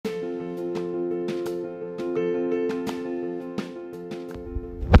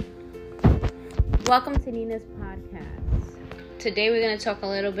Welcome to Nina's podcast. Today we're going to talk a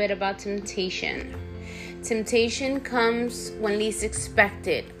little bit about temptation. Temptation comes when least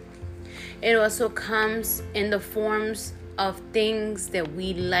expected. It also comes in the forms of things that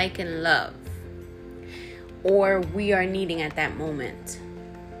we like and love, or we are needing at that moment.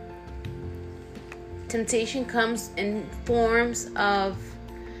 Temptation comes in forms of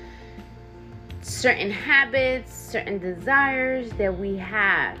certain habits, certain desires that we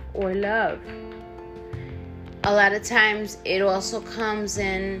have or love. A lot of times it also comes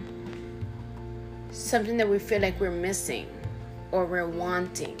in something that we feel like we're missing or we're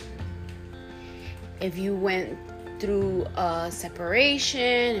wanting. If you went through a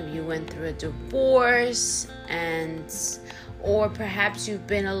separation, if you went through a divorce, or perhaps you've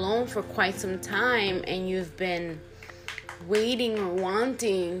been alone for quite some time and you've been waiting or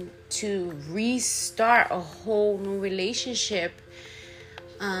wanting to restart a whole new relationship,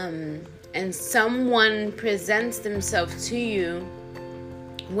 and someone presents themselves to you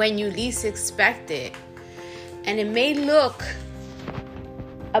when you least expect it, and it may look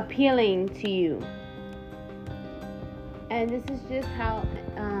appealing to you. And this is just how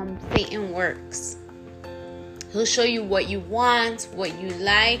Satan works. He'll show you what you want, what you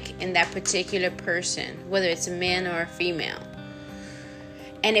like in that particular person, whether it's a man or a female.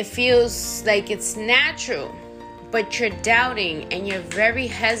 And it feels like it's natural, but you're doubting and you're very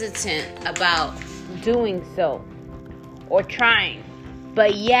hesitant about doing so or trying.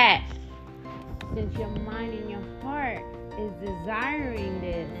 But yet, since your mind and your heart is desiring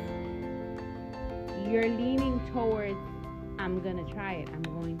this, you're leaning towards, I'm going to try it, I'm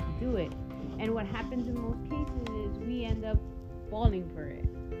going to do it. And what happens in most cases is we end up falling for it.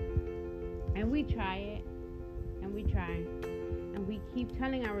 And we try it, and we try, and we keep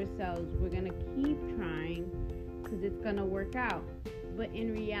telling ourselves we're going to keep trying because it's going to work out. But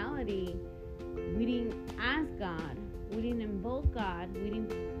in reality, we didn't ask God, we didn't invoke God, we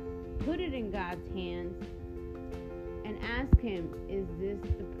didn't put it in God's hands and ask Him, is this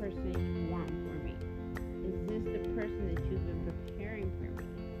the person you want for me? Is this the person that you've been preparing for me?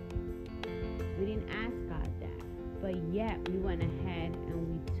 We didn't ask God that, but yet we went ahead and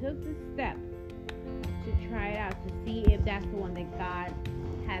we took the step to try it out, to see if that's the one that God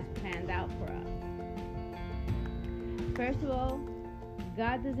has planned out for us. First of all,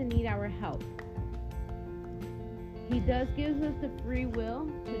 God doesn't need our help. He does give us the free will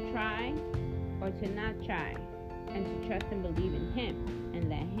to try or to not try, and to trust and believe in Him and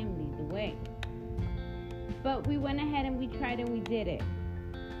let Him lead the way. But we went ahead and we tried and we did it.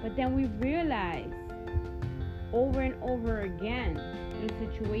 But then we realized over and over again, through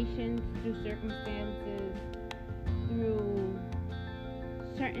situations, through circumstances, through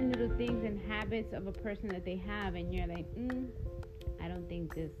certain little things and habits of a person that they have, and you're like, I don't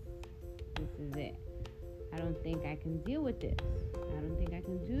think this is it. I don't think I can deal with this. I don't think I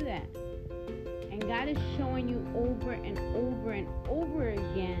can do that. And God is showing you over and over and over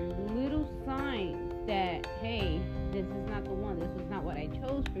again little signs that, hey, this is not the one. This is not what I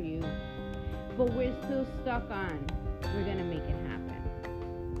chose for you. But we're still stuck on, we're going to make it happen.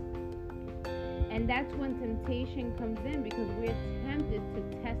 And that's when temptation comes in, because we're tempted to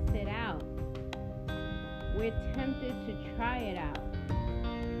test it out. We're tempted to try it out.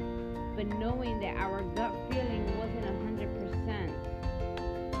 But knowing that our gut feeling wasn't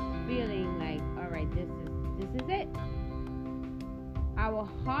 100%, feeling like, all right, this is it. Our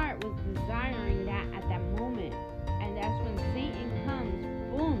heart was desiring that at that moment. And that's when Satan comes,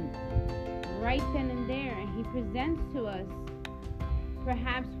 boom, right then and there, and he presents to us,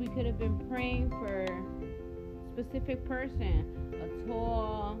 perhaps we could have been praying for a specific person, a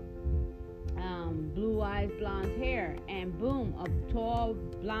tall, blue eyes, blonde hair, and boom, a tall,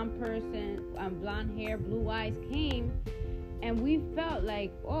 blonde person, blonde hair, blue eyes came, and we felt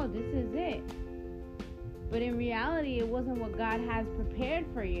like, oh, this is it. But in reality, it wasn't what God has prepared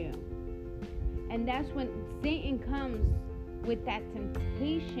for you. And that's when Satan comes with that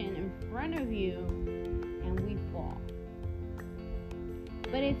temptation in front of you, and we fall.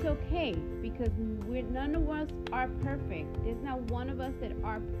 But it's okay, because none of us are perfect. There's not one of us that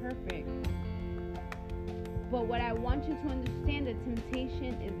are perfect. But what I want you to understand, that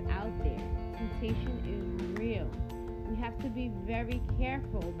temptation is out there. Temptation is real. We have to be very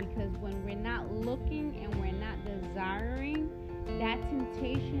careful, because when we're not looking and we're not desiring, that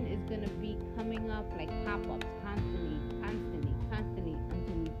temptation is going to be coming up like pop-ups constantly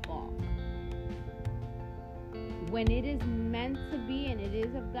until we fall. When it is meant to be and it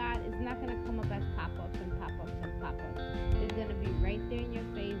is of God, it's not going to come up as pop-ups and pop-ups and pop-ups. It's going to be right there in your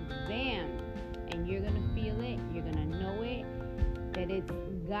face, bam, and you're going to feel it, you're going to know it, that it's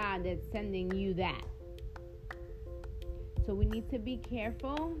God that's sending you that. So we need to be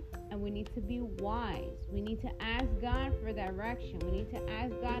careful and we need to be wise. We need to ask God for direction. We need to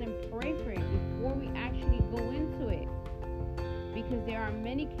ask God and pray for it before we actually go into it. Because there are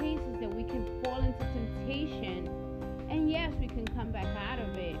many cases that we can fall into temptation, and yes, we can come back out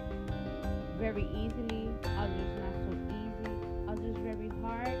of it very easily, others not so easy, others very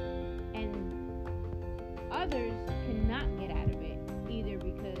hard, and others cannot get out of it either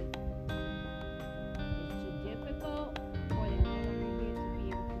because it's too difficult or they're no longer here to be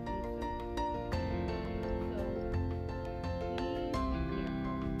able to do so. So please be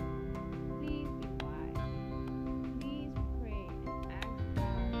careful. Please be wise. Please pray and ask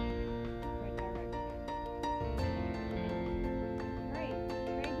God for direction. Pray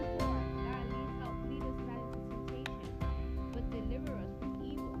before. God, lead us not into temptation, but deliver us from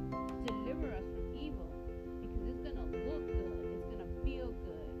evil. Deliver us from evil, because it's going to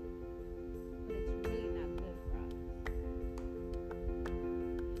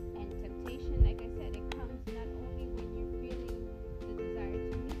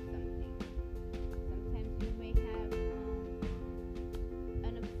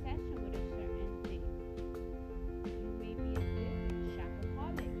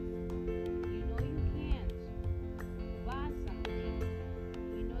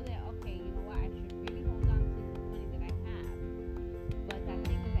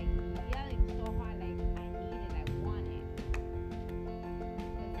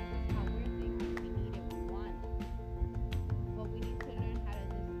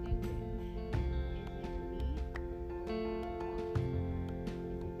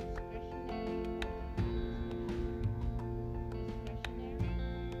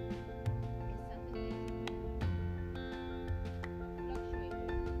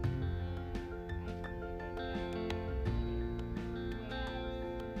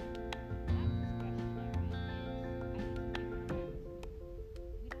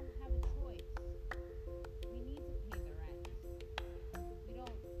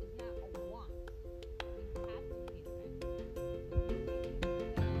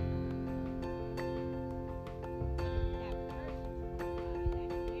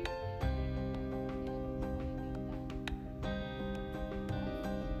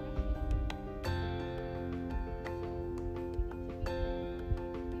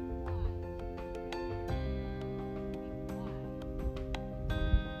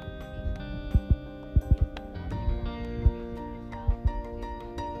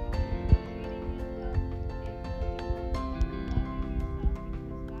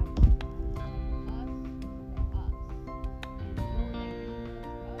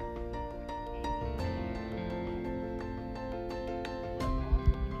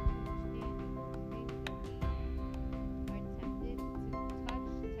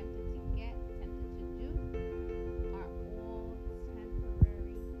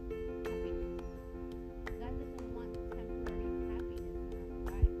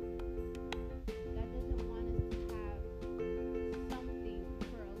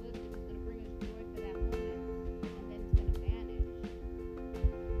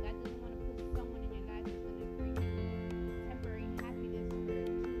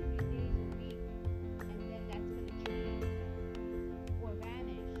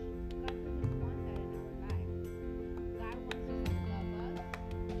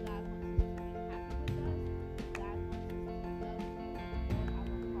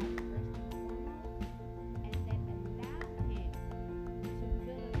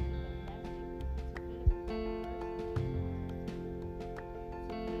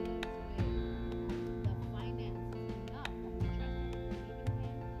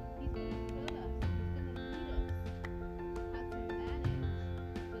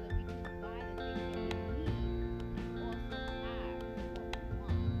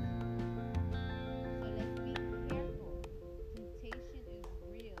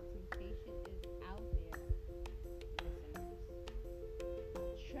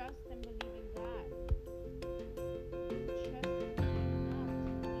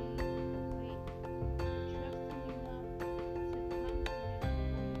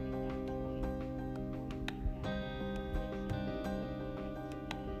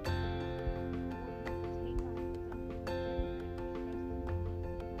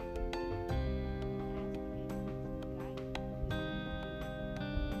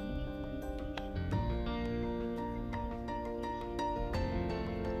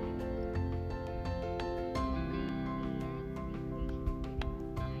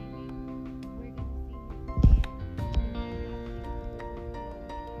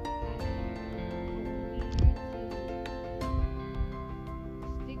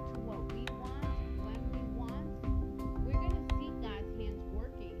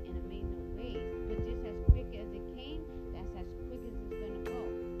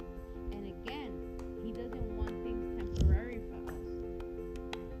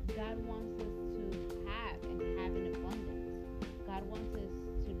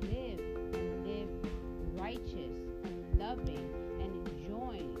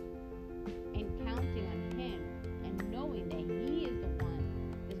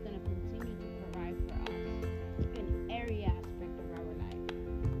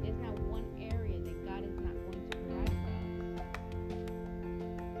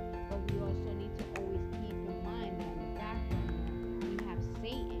But we also need to always keep in mind that in the background, we have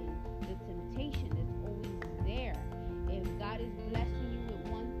Satan, the temptation is always there. If God is blessing you with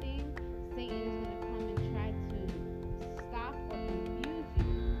one thing, Satan is going to come and try to stop or confuse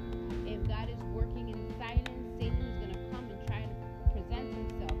you. If God is working in silence, Satan is going to come and try to present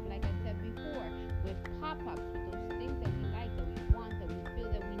himself, like I said before, with pop-ups, with those things that we like, that we want, that we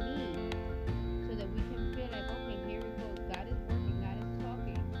feel that we need, so that we can feel like, okay, here we go. God is working. God is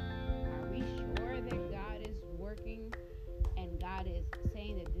talking. Are we sure that God is working and God is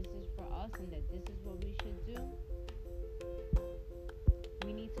saying that this is for us and that this is what we should do?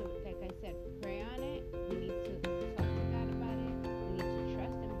 We need to, like I said, pray on it. We need to talk to God about it. We need to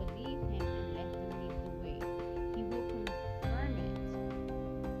trust and believe Him and let Him lead the way. He will confirm it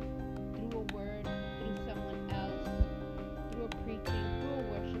through a word, through someone else, through a preaching, through a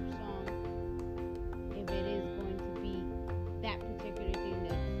worship song, if it is going to be that particular thing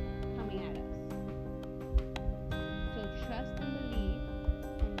that's coming at us. So trust and believe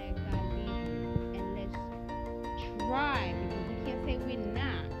and let God lead you. And let's try, because we can't say we're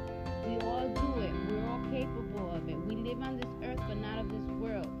not. We all do it. We're all capable of it. We live on this earth, but not of this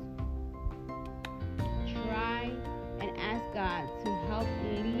world. Try and ask God to help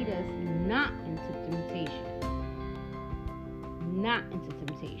lead us not into temptation. Not into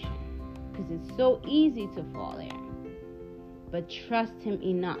temptation. Because it's so easy to fall there. But trust Him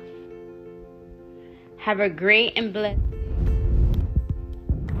enough. Have a great and blessed